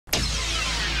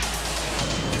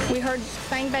heard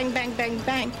bang, bang, bang, bang,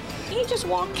 bang. He just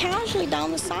walked casually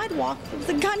down the sidewalk with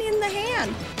the gun in the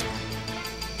hand.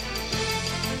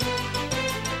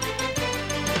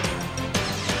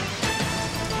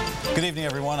 Good evening,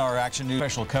 everyone. Our Action News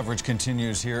special coverage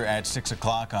continues here at 6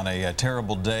 o'clock on a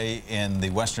terrible day in the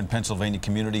western Pennsylvania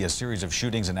community. A series of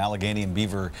shootings in Allegheny and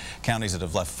Beaver counties that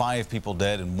have left 5 people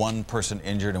dead and 1 person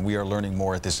injured, and we are learning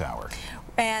more at this hour.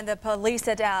 And the police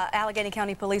at Allegheny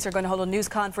County Police are going to hold a news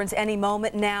conference any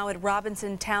moment now at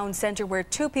Robinson Town Center, where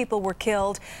 2 people were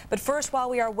killed. But first, while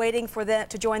we are waiting for them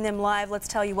to join them live, let's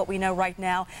tell you what we know right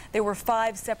now. There were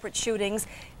 5 separate shootings: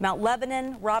 Mount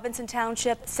Lebanon, Robinson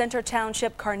Township, Center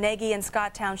Township, Carnegie, and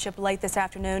Scott Township late this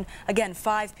afternoon. Again,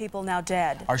 5 people now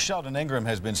dead. Our Sheldon Ingram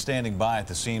has been standing by at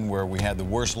the scene where we had the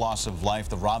worst loss of life,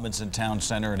 the Robinson Town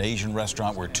Center, an Asian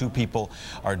restaurant where 2 people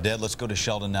are dead. Let's go to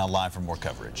Sheldon now live for more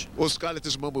coverage. Well, Scott, at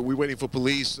this moment, we're waiting for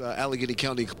police, Allegheny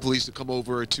County Police, to come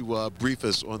over to brief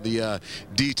us on the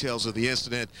details of the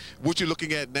incident. What you're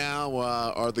looking at now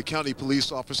are the county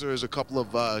police officers, a couple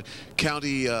of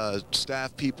county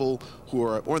staff people who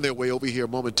are on their way over here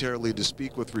momentarily to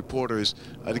speak with reporters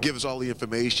to give us all the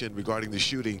information regarding the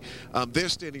shooting. They're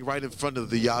standing right in front of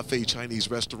the Yafei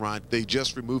Chinese restaurant. They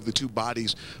just removed the 2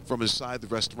 bodies from inside the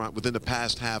restaurant within the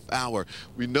past half hour.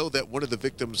 We know that one of the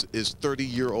victims is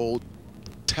 30-year-old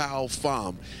Tao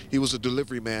Pham. He was a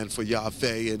delivery man for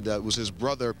Yafei, and it was his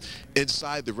brother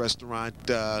inside the restaurant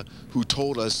who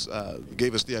told us,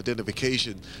 gave us the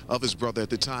identification of his brother at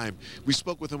the time. We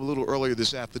spoke with him a little earlier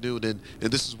this afternoon,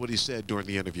 and this is what he said during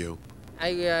the interview. I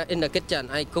in the kitchen,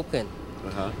 I cooking,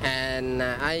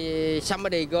 and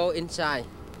somebody go inside,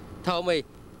 told me,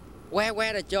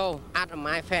 where the Joe? Out of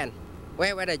my fan.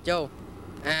 Where the Joe?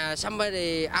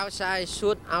 Somebody outside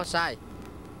shoot outside.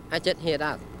 I just hear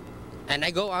that. And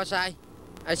I go outside,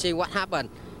 I see what happened.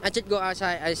 I just go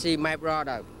outside, I see my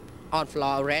brother on floor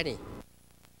already.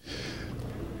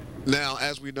 Now,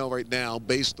 as we know right now,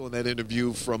 based on that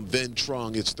interview from Vinh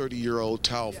Trung, it's 30-year-old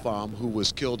Tao Pham who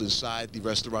was killed inside the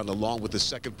restaurant, along with the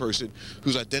second person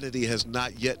whose identity has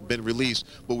not yet been released.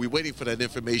 But we're waiting for that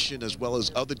information as well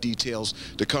as other details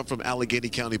to come from Allegheny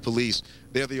County Police.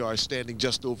 There they are, standing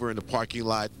just over in the parking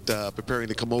lot, preparing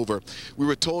to come over. We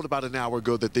were told about an hour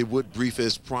ago that they would brief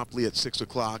us promptly at 6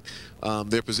 o'clock.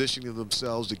 They're positioning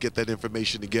themselves to get that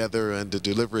information together and to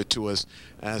deliver it to us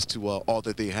as to all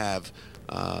that they have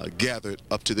gathered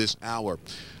up to this hour.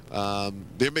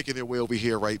 They're making their way over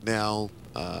here right now,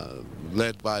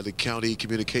 led by the County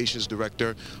Communications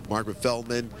Director, Margaret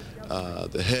Feldman,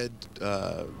 the head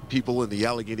people in the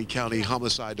Allegheny County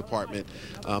Homicide Department,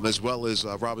 as well as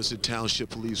Robinson Township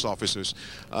police officers.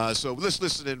 So let's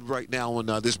listen in right now on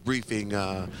this briefing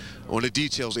on the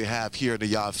details they have here in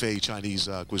the Yafei Chinese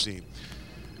cuisine.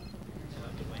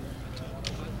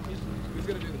 Who's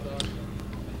going to do the dog?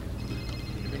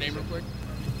 Your name real quick?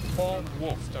 Paul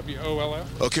Wolf,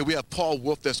 W-O-L-F. Okay, we have Paul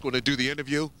Wolf that's going to do the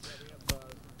interview.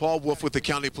 Paul Wolf with the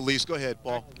county police. Go ahead,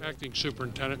 Paul. Acting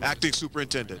Superintendent. Acting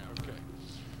Superintendent. Okay.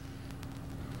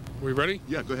 We ready?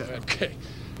 Yeah, go ahead. Okay.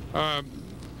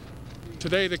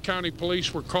 Today the county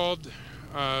police were called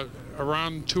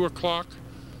around 2 o'clock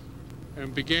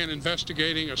and began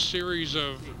investigating a series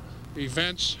of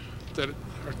events that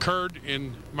occurred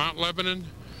in Mount Lebanon,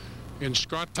 in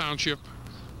Scott Township,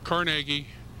 Carnegie,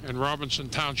 and Robinson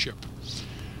Township,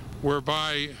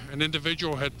 whereby an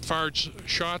individual had fired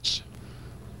shots,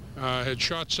 had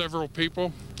shot several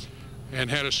people,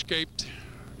 and had escaped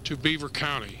to Beaver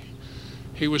County.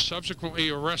 He was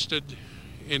subsequently arrested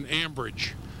in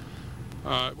Ambridge.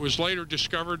 It was later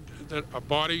discovered that a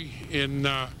body in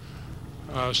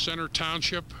Center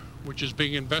Township, which is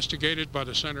being investigated by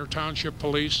the Center Township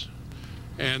Police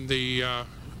and the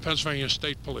Pennsylvania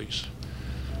State Police.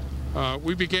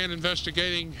 We began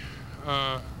investigating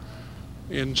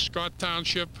in Scott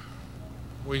Township.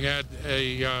 We had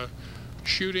a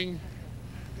shooting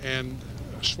and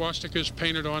swastikas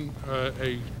painted on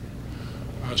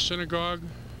a synagogue,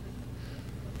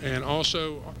 and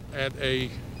also at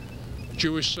a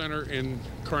Jewish center in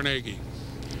Carnegie.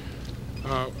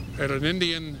 At an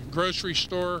Indian grocery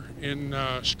store in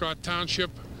Scott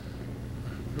Township,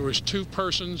 there was 2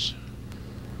 persons,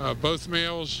 both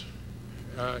males,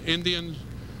 Indians,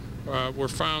 were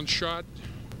found shot.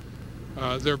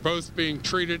 They're both being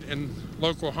treated in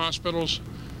local hospitals.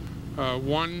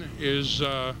 One is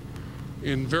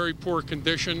in very poor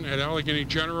condition at Allegheny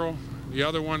General, the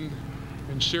other one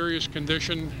in serious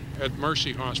condition at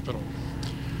Mercy Hospital.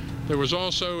 There was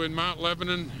also in Mount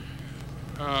Lebanon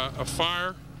a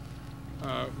fire.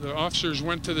 The officers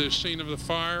went to the scene of the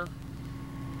fire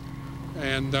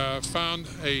and found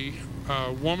a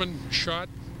woman shot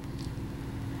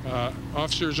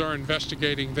Officers are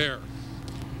investigating there.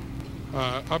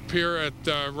 Up here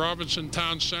at Robinson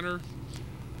Town Center,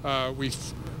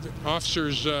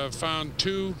 officers found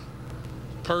 2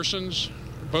 persons,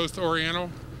 both Oriental,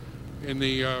 in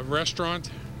the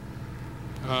restaurant.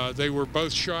 They were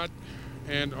both shot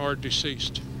and are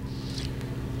deceased.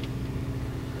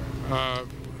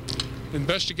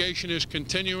 Investigation is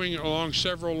continuing along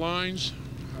several lines.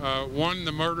 One,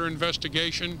 the murder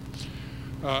investigation,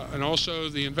 and also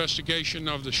the investigation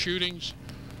of the shootings.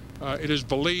 It is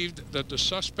believed that the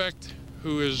suspect,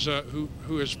 who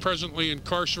is presently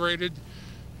incarcerated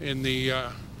in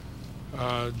the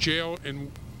jail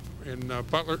in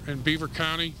Butler and Beaver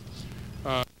County,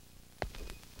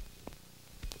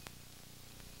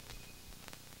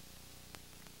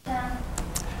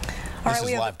 This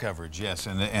is live coverage, yes,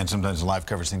 and sometimes live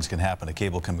coverage things can happen. A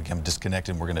cable can become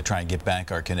disconnected, and we're going to try and get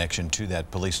back our connection to that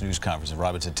police news conference at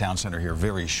Robinson Town Center here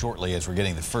very shortly, as we're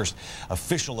getting the first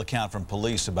official account from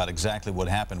police about exactly what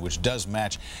happened, which does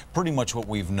match pretty much what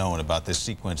we've known about this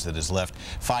sequence that has left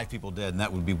 5 people dead, and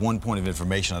that would be one point of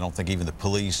information. I don't think even the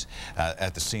police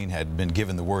at the scene had been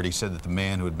given the word. He said that the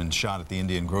man who had been shot at the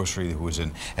Indian Grocery, who was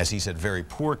in, as he said, very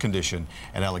poor condition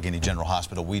at Allegheny General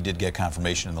Hospital. We did get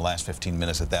confirmation in the last 15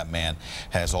 minutes that that man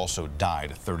has also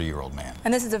died, a 30-year-old man.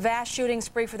 And this is a vast shooting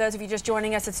spree for those of you just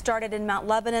joining us. It started in Mount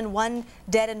Lebanon, 1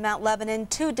 dead in Mount Lebanon,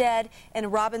 2 dead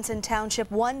in Robinson Township,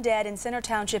 1 dead in Center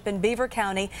Township in Beaver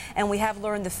County, and we have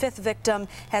learned the 5th victim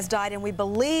has died, and we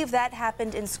believe that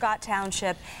happened in Scott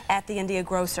Township at the India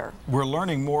Grocer. We're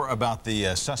learning more about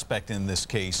the suspect in this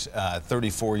case,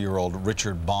 34-year-old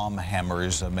Richard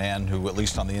Baumhammers, a man who, at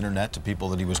least on the internet, to people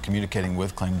that he was communicating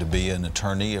with, claimed to be an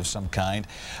attorney of some kind,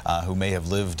 who may have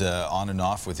lived on and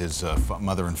off with his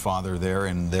mother and father there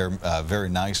in their very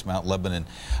nice Mount Lebanon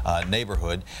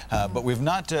neighborhood. But we've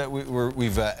not,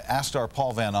 we've asked our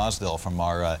Paul Van Osdell from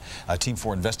our Team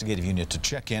 4 investigative unit to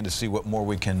check in to see what more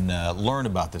we can learn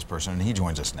about this person, and he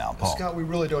joins us now. Paul. Scott, we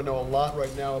really don't know a lot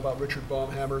right now about Richard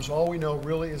Baumhammers. All we know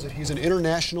really is that he's an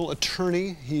international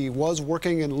attorney. He was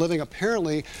working and living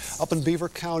apparently up in Beaver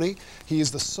County. He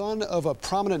is the son of a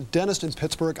prominent dentist in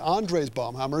Pittsburgh, Andres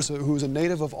Baumhammers, who's a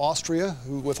native of Austria,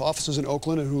 with offices in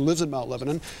Oakland and who lives in Mount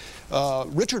Lebanon.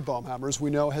 Richard Baumhammers, we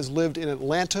know, has lived in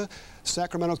Atlanta,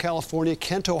 Sacramento, California,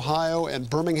 Kent, Ohio, and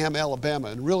Birmingham, Alabama.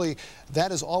 And really,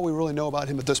 that is all we really know about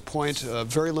him at this point.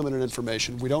 Very limited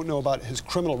information. We don't know about his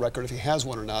criminal record, if he has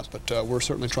one or not, but we're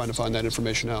certainly trying to find that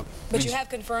information out. But you have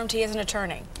confirmed he is an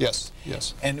attorney? Yes,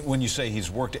 yes. And when you say he's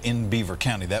worked in Beaver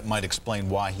County, that might explain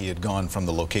why he had gone from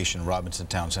the location Robinson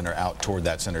Town Center out toward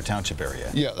that Center Township area.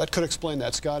 Yeah, that could explain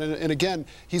that, Scott. And again,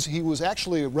 he was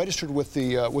actually registered with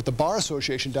the Bar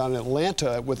Association down in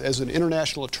Atlanta as an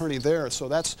international attorney there. So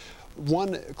that's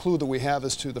one clue that we have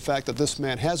as to the fact that this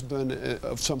man has been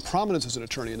of some prominence as an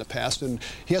attorney in the past, and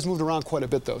he has moved around quite a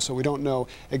bit, though, so we don't know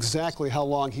exactly how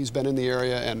long he's been in the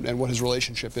area and what his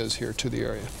relationship is here to the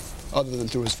area, other than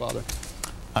through his father.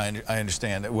 I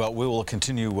understand. Well, we will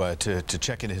continue to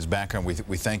check into his background.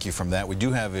 We thank you from that. We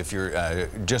do have, if you're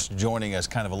just joining us,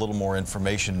 kind of a little more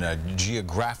information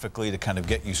geographically to kind of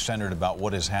get you centered about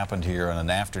what has happened here on an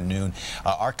afternoon.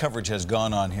 Our coverage has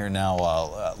gone on here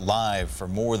now live for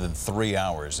more than 3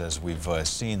 hours as we've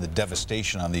seen the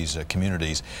devastation on these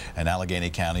communities in Allegheny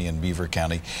County and Beaver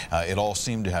County. It all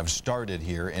seemed to have started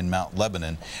here in Mount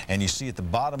Lebanon, and you see at the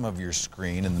bottom of your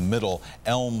screen in the middle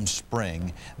Elm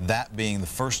Spring, that being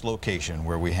the first location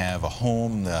where we have a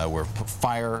home where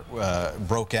fire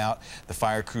broke out. The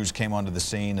fire crews came onto the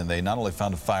scene, and they not only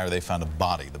found a fire, they found a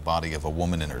body, the body of a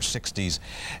woman in her 60s,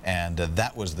 and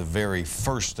that was the very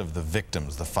first of the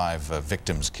victims, the 5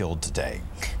 victims killed today.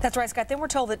 That's right, Scott. Then we're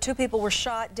told that 2 people were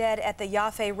shot dead at the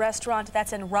Yafe restaurant.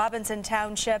 That's in Robinson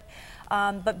Township.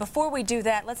 But before we do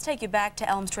that, let's take you back to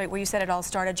Elm Street, where you said it all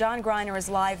started. John Greiner is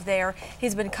live there.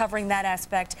 He's been covering that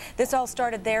aspect. This all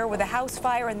started there with a house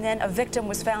fire, and then a victim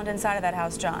was found inside of that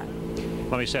house, John.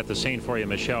 Let me set the scene for you,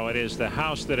 Michelle. It is the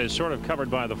house that is sort of covered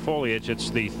by the foliage. It's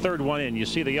the 3rd one in. You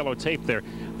see the yellow tape there.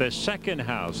 The 2nd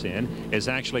house in is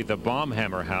actually the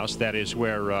Baumhammer house. That is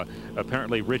where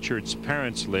apparently Richard's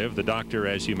parents live, the doctor,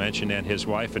 as you mentioned, and his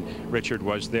wife. And Richard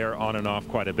was there on and off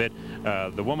quite a bit.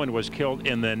 The woman was killed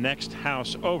in the next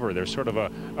house over. There's sort of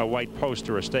a white post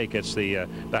or a stake. It's the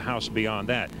house beyond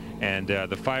that. And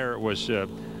the fire was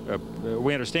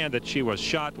we understand that she was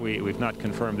shot. We've not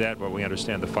confirmed that, but we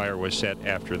understand the fire was set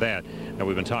after that.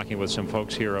 We've been talking with some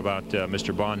folks here about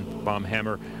Mr.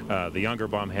 Baumhammer, the younger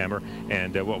Baumhammer,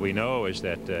 and what we know is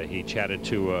that he chatted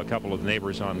to a couple of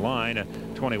neighbors online, a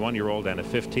 21-year-old and a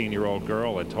 15-year-old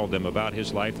girl, and told them about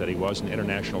his life, that he was an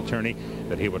international attorney,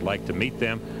 that he would like to meet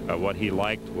them, what he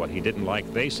liked, what he didn't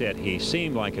like. They said he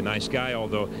seemed like a nice guy,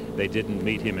 although they didn't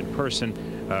meet him in person.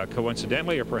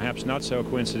 Coincidentally, or perhaps not so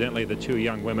coincidentally, the two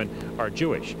young women are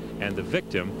Jewish, and the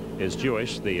victim is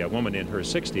Jewish, the woman in her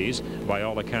 60s. By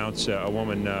all accounts, a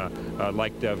woman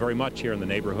liked very much here in the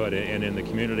neighborhood and in the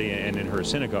community and in her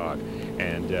synagogue.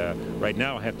 And right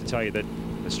now, I have to tell you that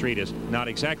the street is not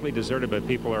exactly deserted, but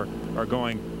people are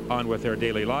going on with their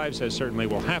daily lives, as certainly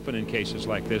will happen in cases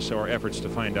like this, or efforts to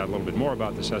find out a little bit more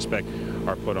about the suspect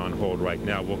are put on hold right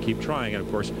now. We'll keep trying, and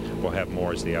of course, we'll have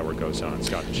more as the hour goes on.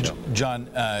 Scott and Michelle. John,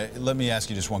 let me ask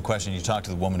you just one question. You talked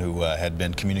to the woman who had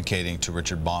been communicating to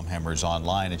Richard Baumhammer's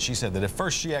online, and she said that at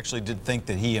first she actually did think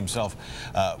that he himself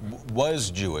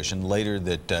was Jewish, and later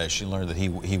that she learned that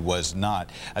he was not.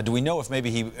 Do we know if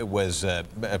maybe he was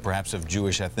perhaps of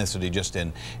Jewish ethnicity just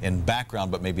in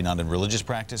background, but maybe not in religious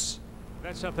practice?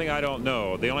 That's something I don't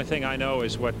know. The only thing I know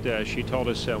is what she told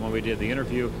us when we did the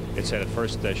interview. It said at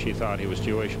first that she thought he was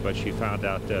Jewish, but she found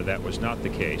out that was not the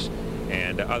case.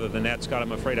 And other than that, Scott,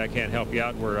 I'm afraid I can't help you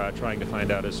out. We're trying to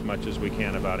find out as much as we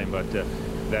can about him, but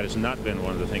that has not been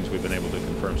one of the things we've been able to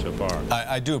confirm so far.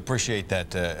 I do appreciate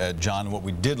that, John. What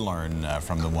we did learn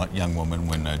from the young woman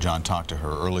when John talked to her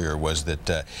earlier was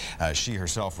that she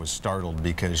herself was startled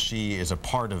because she is a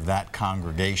part of that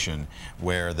congregation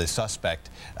where the suspect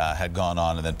had gone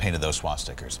on and then painted those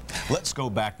swastikas. Let's go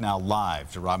back now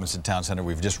live to Robinson Town Center.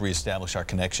 We've just reestablished our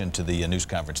connection to the news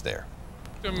conference there.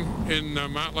 In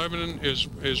Mount Lebanon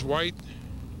is white.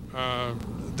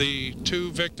 The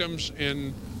two victims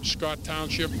in Scott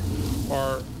Township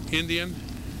are Indian,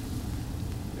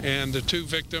 and the two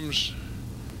victims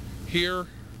here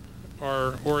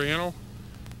are Oriental,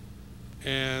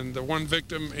 and the one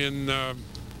victim in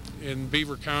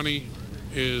Beaver County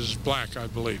is black, I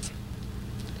believe.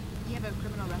 Do you have a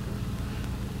criminal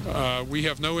record? We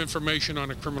have no information on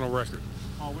a criminal record.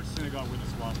 Which synagogue were the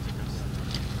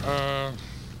swastikas?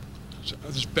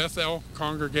 This Bethel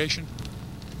congregation.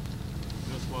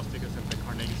 No swastikas at the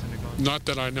Carnegie Synagogue? Not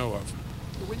that I know of.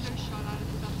 The windows shot out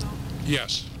of the Bethel?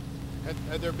 Yes.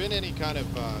 Had there been any kind of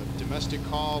domestic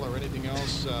call or anything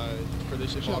else for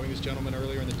this involving this gentleman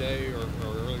earlier in the day or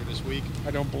earlier this week?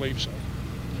 I don't believe so.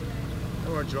 I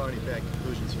don't want to draw any bad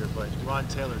conclusions here, but Ron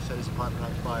Taylor set his apartment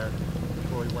on fire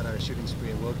before he went on a shooting spree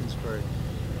in Wilkinsburg.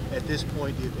 At this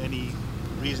point, do you have any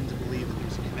reason to believe that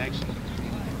there's a connection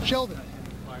between Sheldon.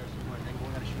 fires and then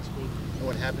going on a shooting spree and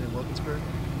what happened in Wilkinsburg?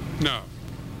 No.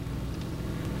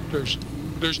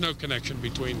 There's no connection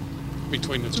between the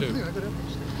two.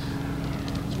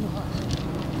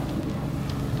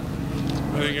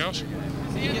 Anything else?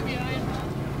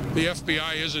 The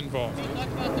FBI is involved. Is the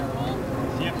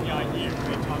FBI here?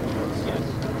 Can they talk to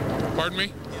us? Pardon me?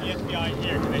 Is the FBI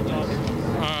here? Can they talk to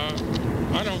us?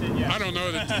 I don't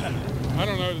know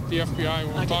that the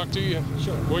FBI will talk to you.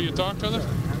 Sure. Will you talk to them?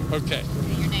 Okay.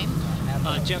 Your name?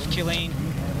 Jeff Killeen.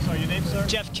 Sorry, your name, sir?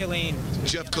 Jeff Killeen.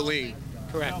 Jeff Killeen.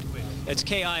 Correct. It's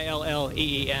Killeen.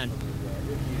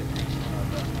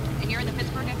 And you're in the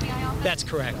Pittsburgh FBI office? That's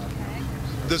correct. Okay.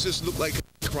 Does this look like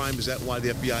a crime? Is that why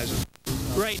the FBI is?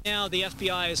 Right now, the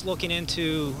FBI is looking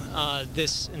into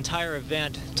this entire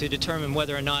event to determine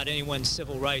whether or not anyone's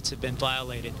civil rights have been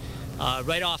violated.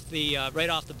 Right off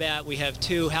the bat, we have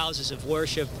two houses of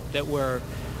worship that were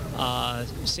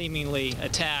seemingly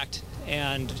attacked,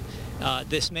 and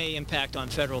this may impact on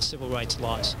federal civil rights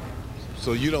laws.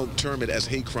 So you don't term it as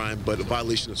hate crime, but a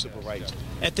violation of civil rights?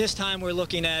 At this time, we're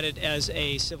looking at it as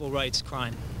a civil rights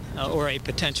crime, or a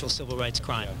potential civil rights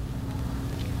crime.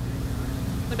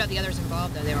 What about the others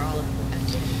involved, though? They were all...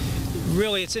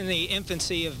 Really, it's in the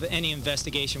infancy of any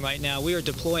investigation right now. We are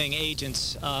deploying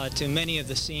agents to many of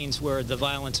the scenes where the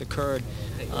violence occurred.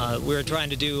 We're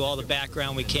trying to do all the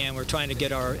background we can. We're trying to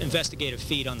get our investigative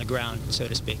feet on the ground, so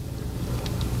to speak.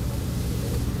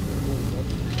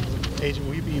 Agent,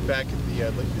 will you be back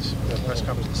at the press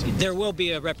conference this evening? There will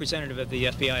be a representative of the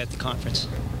FBI at the conference.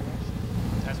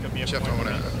 That's going to be a Jeff, I want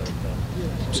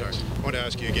to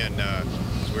ask you again,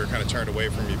 we were kind of turned away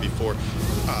from you before.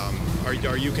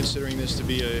 Are you considering this to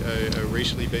be a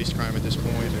racially based crime at this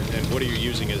point, and what are you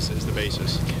using as the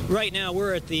basis? Right now,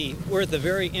 we're at the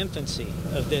very infancy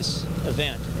of this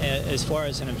event as far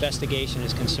as an investigation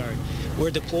is concerned. We're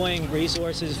deploying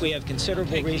resources. We have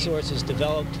considerable resources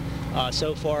developed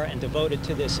so far and devoted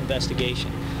to this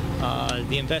investigation.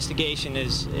 The investigation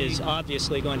is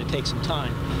obviously going to take some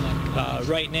time.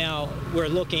 Right now, we're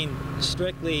looking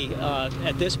strictly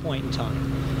at this point in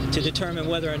time to determine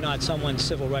whether or not someone's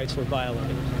civil rights were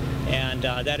violated. And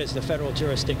that is the federal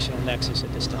jurisdictional nexus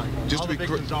at this time. All the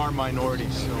victims are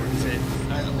minorities, so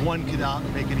one could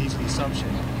make an easy assumption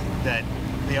that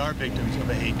they are victims of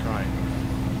a hate crime.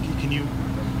 Can you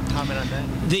comment on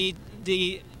that?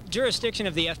 The jurisdiction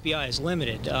of the FBI is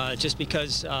limited. Just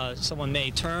because someone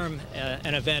may term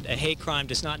an event a hate crime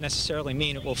does not necessarily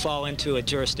mean it will fall into a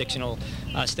jurisdictional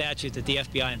statute that the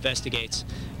FBI investigates.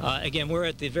 Again, we're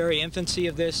at the very infancy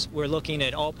of this. We're looking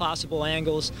at all possible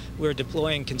angles. We're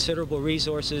deploying considerable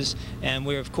resources, and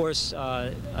we're, of course,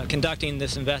 conducting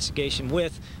this investigation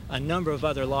with a number of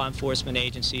other law enforcement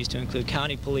agencies, to include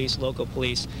county police, local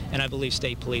police, and I believe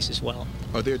state police as well.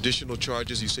 Are there additional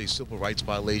charges? You say civil rights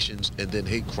violations and then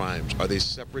hate crimes. Are they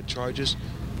separate charges?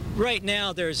 Right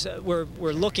now,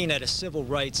 we're looking at a civil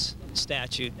rights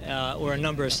statute or a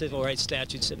number of civil rights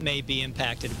statutes that may be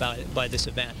impacted by this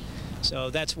event. So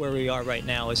that's where we are right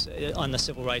now, is on the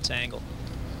civil rights angle.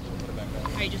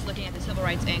 Are you just looking at the civil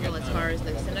rights angle as far as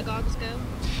the synagogues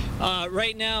go?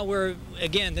 Right now,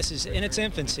 again, this is in its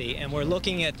infancy, and we're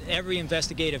looking at every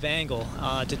investigative angle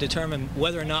to determine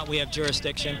whether or not we have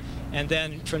jurisdiction, and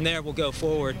then from there we'll go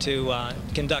forward to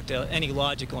conduct any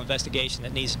logical investigation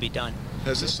that needs to be done.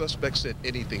 Has the suspect said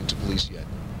anything to police yet?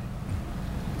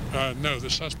 No, the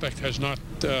suspect has not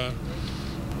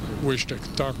wished to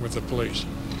talk with the police.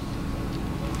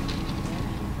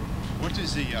 What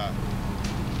does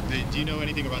do you know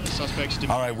anything about the suspects?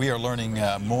 All right, we are learning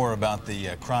more about the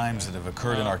crimes that have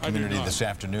occurred in our community this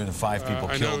afternoon. 5 people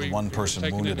killed and 1 person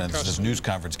wounded. And as this news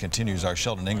conference continues, our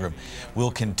Sheldon Ingram will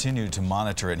continue to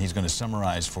monitor it, and he's going to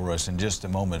summarize for us in just a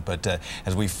moment. But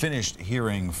as we finished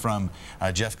hearing from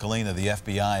Jeff Killeen of the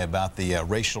FBI about the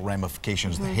racial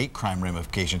ramifications, the hate crime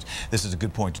ramifications, this is a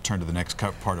good point to turn to the next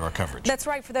part of our coverage. That's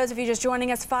right. For those of you just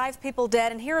joining us, 5 people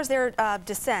dead, and here is their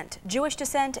descent: Jewish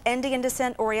descent, Indian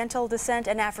descent, Oriental descent,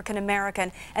 and African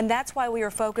American, and that's why we are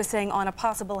focusing on a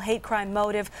possible hate crime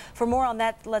motive. For more on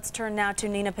that, let's turn now to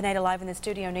Nina Pineda live in the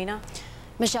studio. Nina?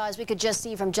 Michelle, as we could just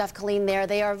see from Jeff Killeen there,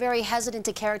 they are very hesitant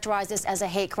to characterize this as a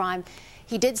hate crime.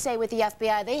 He did say with the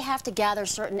FBI they have to gather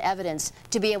certain evidence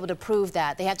to be able to prove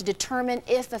that. They have to determine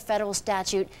if a federal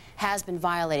statute has been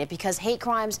violated, because hate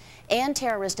crimes and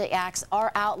terroristic acts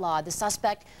are outlawed. The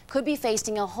suspect could be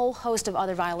facing a whole host of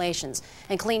other violations.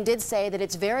 And Killeen did say that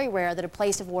it's very rare that a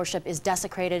place of worship is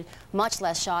desecrated, much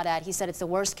less shot at. He said it's the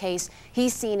worst case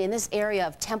he's seen in this area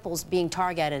of temples being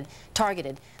targeted.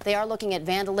 They are looking at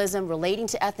vandalism relating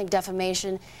to ethnic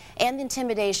defamation and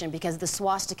intimidation because the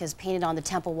swastikas painted on the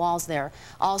temple walls there.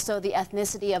 Also, the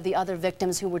ethnicity of the other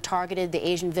victims who were targeted, the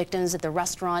Asian victims at the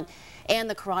restaurant and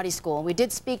the karate school. We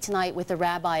did speak tonight with the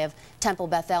rabbi of Temple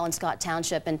Bethel in Scott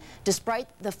Township, and despite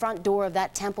the front door of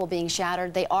that temple being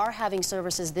shattered, they are having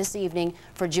services this evening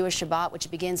for Jewish Shabbat, which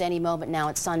begins any moment now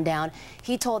at sundown.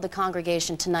 He told the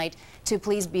congregation tonight to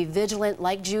please be vigilant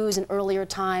like Jews in earlier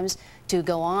times, to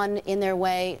go on in their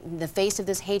way in the face of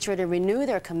this hatred and renew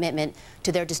their commitment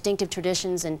to their distinctive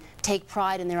traditions and take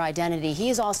pride in their identity. He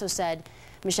has also said,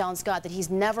 Michelle and Scott, that he's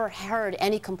never heard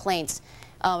any complaints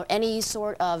any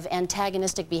sort of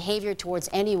antagonistic behavior towards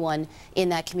anyone in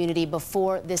that community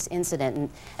before this incident. And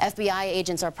FBI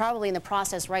agents are probably in the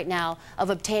process right now of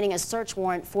obtaining a search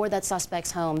warrant for that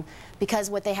suspect's home, because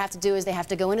what they have to do is they have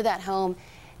to go into that home,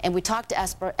 and we talked to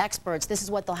experts. This is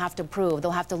what they'll have to prove.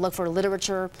 They'll have to look for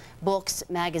literature, books,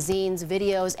 magazines,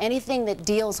 videos, anything that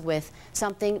deals with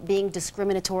something being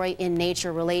discriminatory in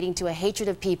nature relating to a hatred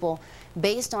of people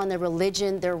based on their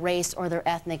religion, their race, or their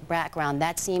ethnic background.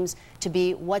 That seems to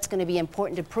be what's going to be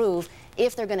important to prove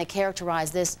if they're going to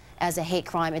characterize this as a hate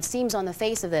crime. It seems on the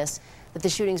face of this that the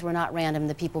shootings were not random,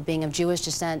 the people being of Jewish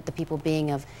descent, the people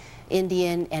being of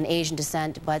Indian and Asian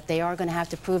descent, but they are going to have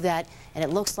to prove that, and it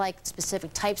looks like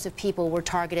specific types of people were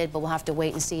targeted, but we'll have to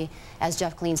wait and see, as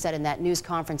Jeff Killeen said in that news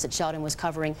conference that Sheldon was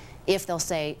covering, if they'll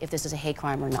say if this is a hate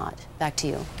crime or not. Back to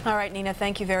you. All right, Nina,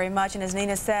 thank you very much. And as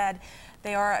Nina said,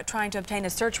 they are trying to obtain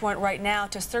a search warrant right now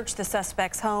to search the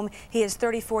suspect's home. He is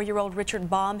 34-year-old Richard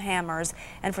Baumhammers.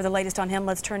 And for the latest on him,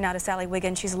 let's turn now to Sally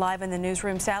Wiggins. She's live in the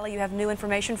newsroom. Sally, you have new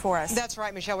information for us. That's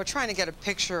right, Michelle. We're trying to get a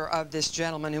picture of this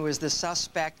gentleman who is the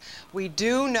suspect. We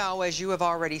do know, as you have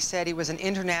already said, he was an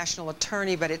international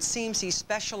attorney, but it seems he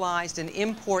specialized in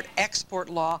import-export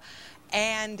law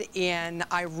and in,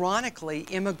 ironically,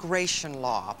 immigration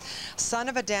law. Son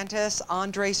of a dentist,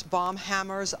 Andres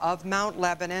Baumhammers of Mount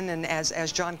Lebanon, and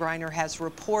as John Greiner has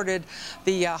reported,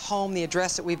 the home, the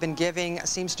address that we've been giving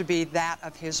seems to be that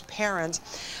of his parents.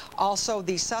 Also,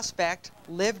 the suspect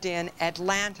lived in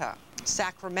Atlanta,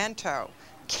 Sacramento,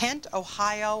 Kent,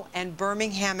 Ohio, and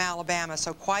Birmingham, Alabama,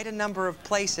 so quite a number of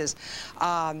places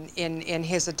in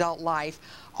his adult life.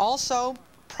 Also,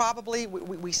 probably,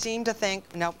 we seem to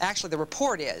think, no, actually the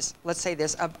report is, let's say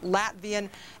this, of Latvian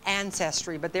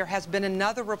ancestry, but there has been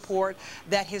another report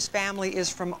that his family is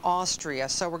from Austria,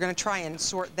 so we're going to try and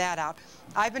sort that out.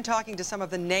 I've been talking to some of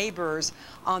the neighbors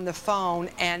on the phone,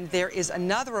 and there is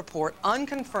another report,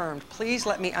 unconfirmed, please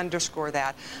let me underscore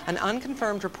that, an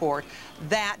unconfirmed report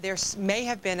that there may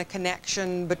have been a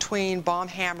connection between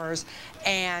Baumhammers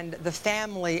and the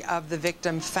family of the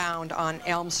victim found on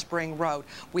Elm Spring Road.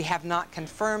 We have not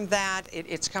confirmed that.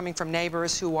 It's coming from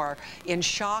neighbors who are in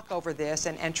shock over this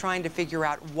and trying to figure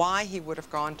out why he would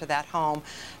have gone to that home,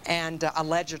 and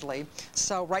allegedly.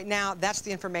 So right now, that's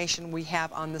the information we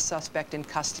have on the suspect in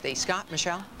custody. Scott,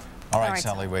 Michelle? All right,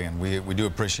 Sally Wiggin, we do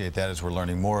appreciate that as we're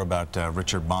learning more about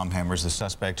Richard Baumhammers, the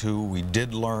suspect who we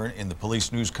did learn in the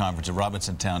police news conference at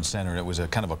Robinson Town Center. It was a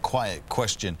kind of a quiet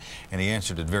question, and he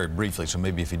answered it very briefly, so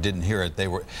maybe if you didn't hear it,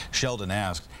 Sheldon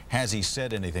asked, has he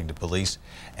said anything to police?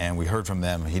 And we heard from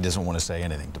them, he doesn't want to say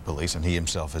anything to police, and he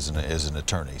himself is an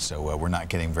attorney, so we're not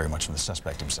getting very much from the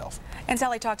suspect himself. And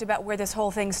Sally talked about where this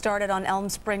whole thing started on Elm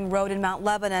Spring Road in Mount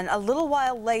Lebanon. A little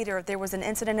while later, there was an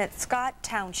incident at Scott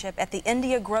Township at the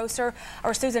India Grocer.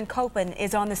 Our Susan Copen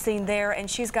is on the scene there, and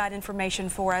she's got information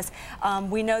for us.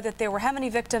 We know that there were how many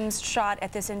victims shot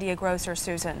at this India Grocer,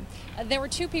 Susan? There were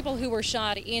 2 people who were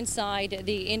shot inside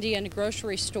the Indian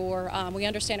grocery store. We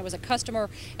understand it was a customer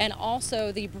and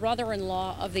also the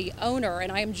brother-in-law of the owner.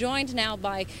 And I am joined now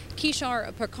by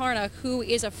Kishar Pakarna, who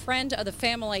is a friend of the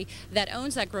family that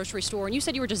owns that grocery store. And you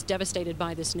said you were just devastated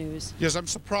by this news. Yes, I'm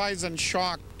surprised and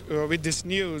shocked with this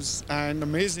news, and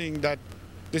amazing that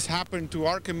this happened to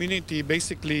our community.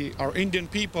 Basically, our Indian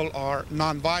people are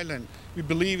nonviolent. We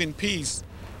believe in peace,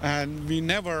 and we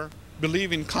never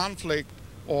believe in conflict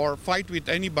or fight with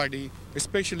anybody,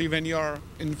 especially when you are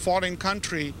in foreign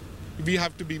country. We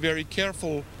have to be very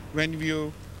careful when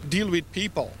you deal with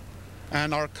people.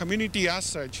 And our community as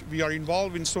such, we are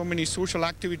involved in so many social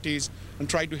activities and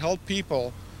try to help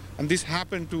people. And this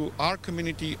happened to our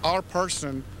community, our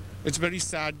person. It's very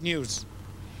sad news.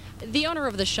 The owner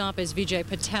of the shop is Vijay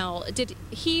Patel. Did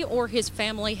he or his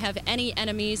family have any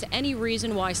enemies, any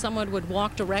reason why someone would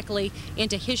walk directly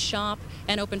into his shop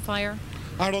and open fire?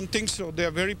 I don't think so. They're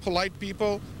very polite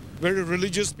people, very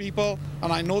religious people,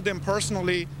 and I know them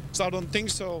personally, so I don't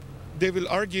think so they will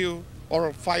argue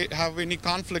or fight, have any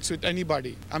conflicts with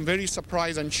anybody. I'm very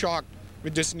surprised and shocked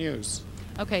with this news.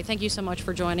 Okay, thank you so much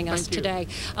for joining us today.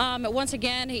 Once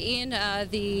again, in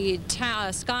the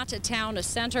Scott Town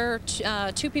Center,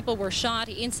 2 people were shot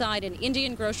inside an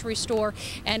Indian grocery store.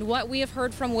 And what we have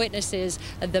heard from witnesses,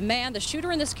 the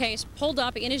shooter in this case, pulled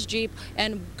up in his Jeep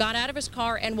and got out of his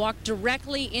car and walked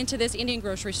directly into this Indian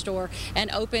grocery store and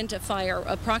opened fire.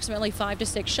 Approximately 5 to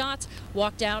 6 shots,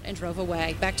 walked out and drove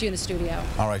away. Back to you in the studio.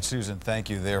 All right, Susan, thank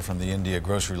you there from the India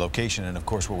grocery location. And of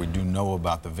course, what we do know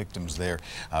about the victims there,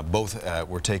 both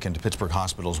were taken to Pittsburgh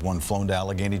hospitals, one flown to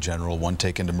Allegheny General, one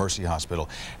taken to Mercy Hospital,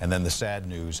 and then the sad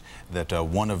news that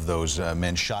one of those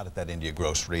men shot at that India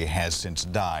grocery has since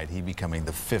died, he becoming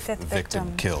the fifth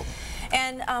victim killed.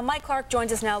 And Mike Clark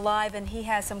joins us now live, and he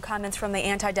has some comments from the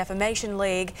Anti-Defamation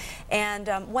League. And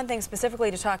one thing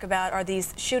specifically to talk about are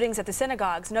these shootings at the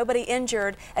synagogues. Nobody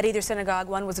injured at either synagogue.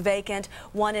 One was vacant,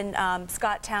 one in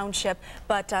Scott Township,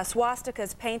 but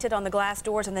swastikas painted on the glass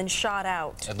doors and then shot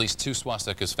out. At least 2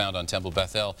 swastikas found on Temple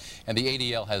Bethel. And the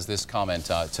ADL has this comment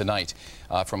tonight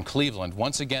from Cleveland.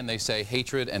 Once again, they say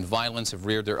hatred and violence have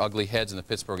reared their ugly heads in the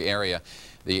Pittsburgh area.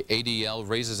 The ADL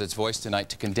raises its voice tonight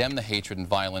to condemn the hatred and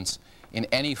violence in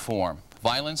any form.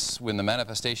 Violence, when the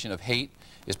manifestation of hate,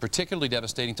 is particularly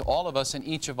devastating to all of us in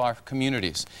each of our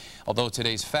communities. Although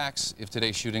today's facts, if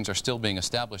today's shootings are still being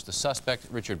established, the suspect,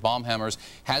 Richard Baumhammers,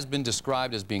 has been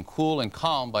described as being cool and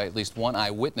calm by at least one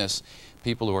eyewitness.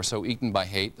 People who are so eaten by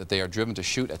hate that they are driven to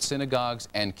shoot at synagogues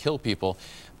and kill people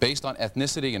based on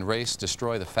ethnicity and race,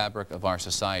 destroy the fabric of our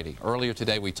society. Earlier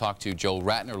today, we talked to Joel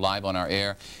Ratner live on our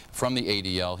air from the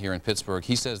ADL here in Pittsburgh.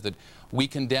 He says that we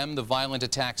condemn the violent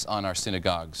attacks on our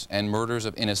synagogues and murders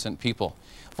of innocent people.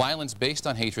 Violence based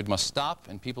on hatred must stop,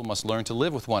 and people must learn to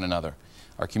live with one another.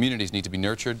 Our communities need to be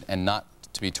nurtured and not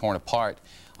to be torn apart.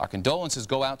 Our condolences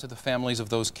go out to the families of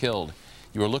those killed.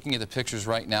 You are looking at the pictures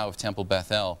right now of Temple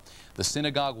Bethel. The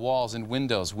synagogue walls and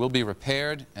windows will be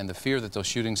repaired, and the fear that those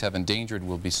shootings have endangered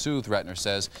will be soothed, Ratner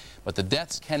says. But the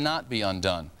deaths cannot be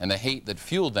undone, and the hate that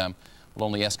fueled them will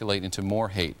only escalate into more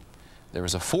hate. There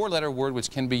is a four-letter word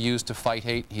which can be used to fight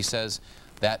hate. He says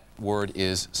that word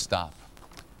is stop.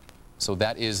 So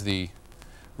that is the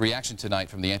reaction tonight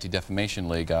from the Anti-Defamation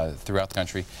League throughout the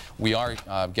country. We are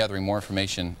gathering more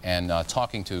information and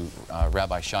talking to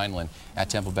Rabbi Scheinlin at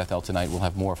Temple Beth El tonight. We'll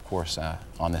have more, of course,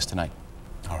 on this tonight.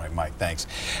 All right, Mike, thanks.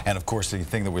 And of course, the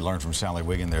thing that we learned from Sally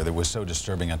Wiggin there that was so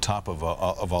disturbing on top of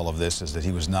all of this is that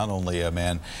he was not only a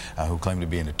man who claimed to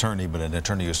be an attorney, but an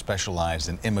attorney who specialized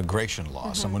in immigration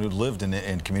law, someone who lived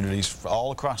in communities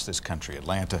all across this country,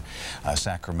 Atlanta,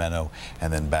 Sacramento,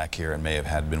 and then back here, and may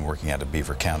have been working out of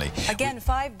Beaver County. Again,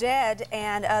 5 dead,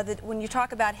 and when you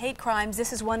talk about hate crimes,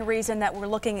 this is one reason that we're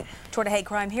looking toward a hate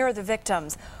crime. Here are the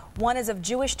victims. One is of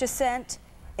Jewish descent,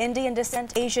 Indian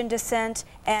descent, Asian descent,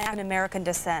 and African-American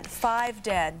descent. 5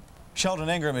 dead. Sheldon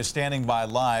Ingram is standing by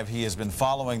live. He has been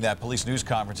following that police news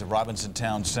conference at Robinson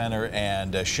Town Center.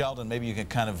 And Sheldon, maybe you can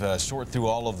kind of sort through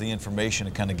all of the information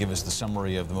and kind of give us the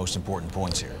summary of the most important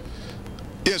points here.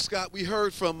 Yes, Scott, we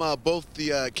heard from both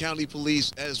the county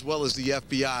police as well as the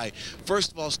FBI.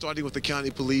 First of all, starting with the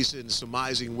county police and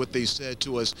surmising what they said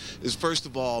to us is, first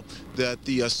of all, that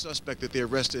the suspect that they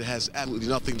arrested has absolutely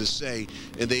nothing to say,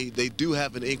 and they do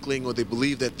have an inkling, or they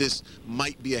believe that this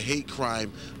might be a hate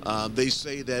crime. They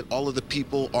say that all of the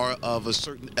people are of a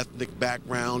certain ethnic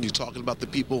background. You're talking about the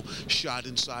people shot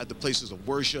inside the places of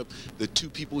worship, the 2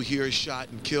 people here shot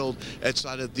and killed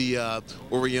outside of the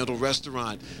Oriental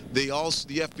restaurant. They also,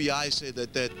 the FBI say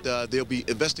that they'll be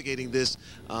investigating this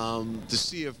to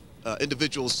see if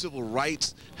individuals' civil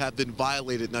rights have been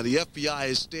violated. Now, the FBI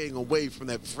is staying away from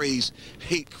that phrase,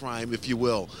 hate crime, if you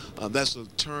will. That's a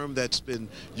term that's been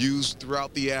used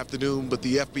throughout the afternoon, but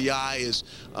the FBI is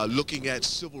looking at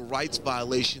civil rights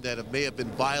violation that may have been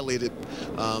violated,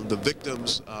 the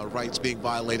victims' rights being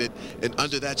violated, and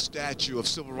under that statute of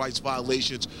civil rights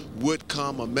violations would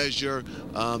come a measure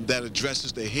that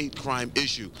addresses the hate crime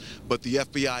issue. But the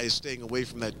FBI is staying away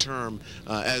from that term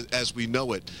as we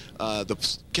know it.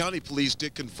 The county police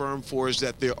did confirm for us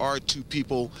that there are 2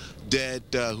 people dead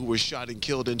who were shot and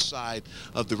killed inside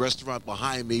of the restaurant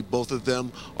behind me. Both of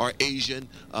them are Asian.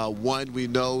 One we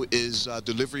know is a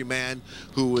delivery man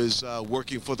who is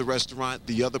working for the restaurant.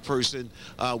 The other person,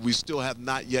 we still have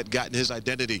not yet gotten his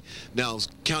identity. Now,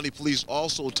 county police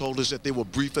also told us that they will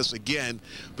brief us again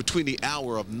between the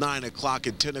hour of 9 o'clock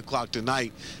and 10 o'clock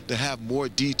tonight to have more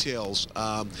details.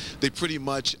 They pretty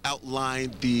much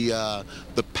outlined the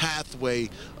pathway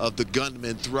of the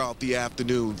gunman throughout the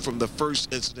afternoon, from the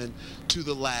first incident to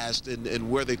the last,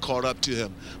 and where they caught up to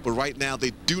him. But right now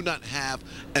they do not have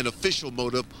an official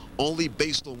motive, only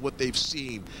based on what they've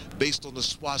seen, based on the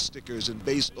swastikas and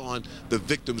based on the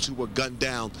victims who were gunned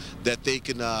down, that they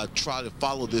can try to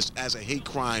follow this as a hate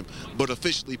crime. But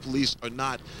officially, police are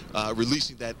not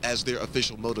releasing that as their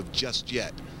official motive just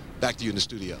yet. Back to you in the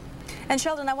studio. And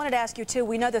Sheldon, I wanted to ask you too,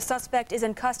 we know the suspect is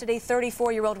in custody,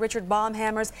 34-year-old Richard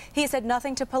Baumhammers. He said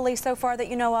nothing to police so far that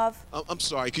you know of? I'm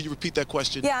sorry, could you repeat that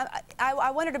question? Yeah,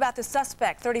 I wondered about the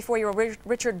suspect, 34-year-old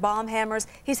Richard Baumhammers.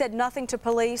 He said nothing to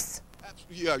police?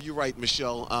 Yeah, you're right,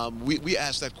 Michelle. We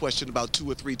asked that question about 2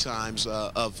 or 3 times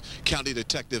of county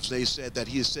detectives. They said that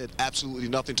he has said absolutely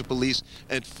nothing to police.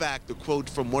 In fact, the quote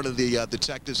from one of the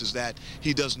detectives is that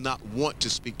he does not want to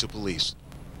speak to police.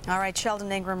 All right,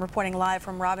 Sheldon Ingram reporting live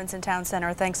from Robinson Town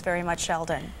Center. Thanks very much,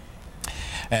 Sheldon.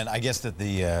 And I guess that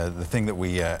the thing that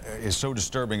is so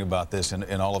disturbing about this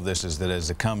and all of this is that as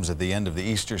it comes at the end of the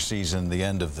Easter season, the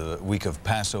end of the week of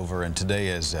Passover, and today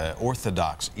as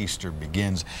Orthodox Easter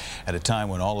begins, at a time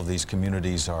when all of these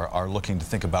communities are looking to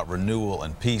think about renewal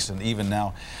and peace, and even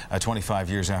now, 25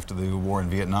 years after the war in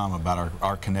Vietnam, about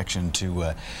our connection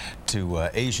to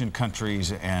Asian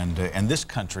countries and this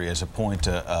country as a point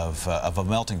of a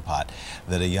melting pot,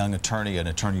 that a young attorney, an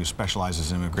attorney who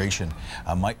specializes in immigration,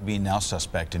 might be now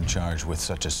suspect in charge with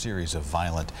such a series of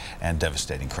violent and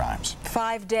devastating crimes.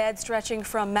 5 dead, stretching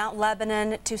from Mount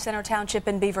Lebanon to Center Township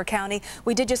in Beaver County.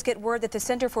 We did just get word that the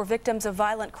Center for Victims of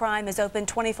Violent Crime is open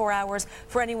 24 hours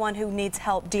for anyone who needs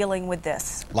help dealing with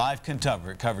this. Live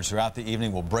coverage throughout the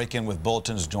evening. We'll break in with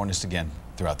bulletins. Join us again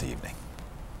throughout the evening.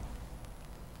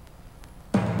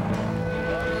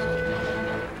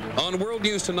 On World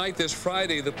News Tonight this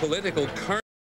Friday, the political carnage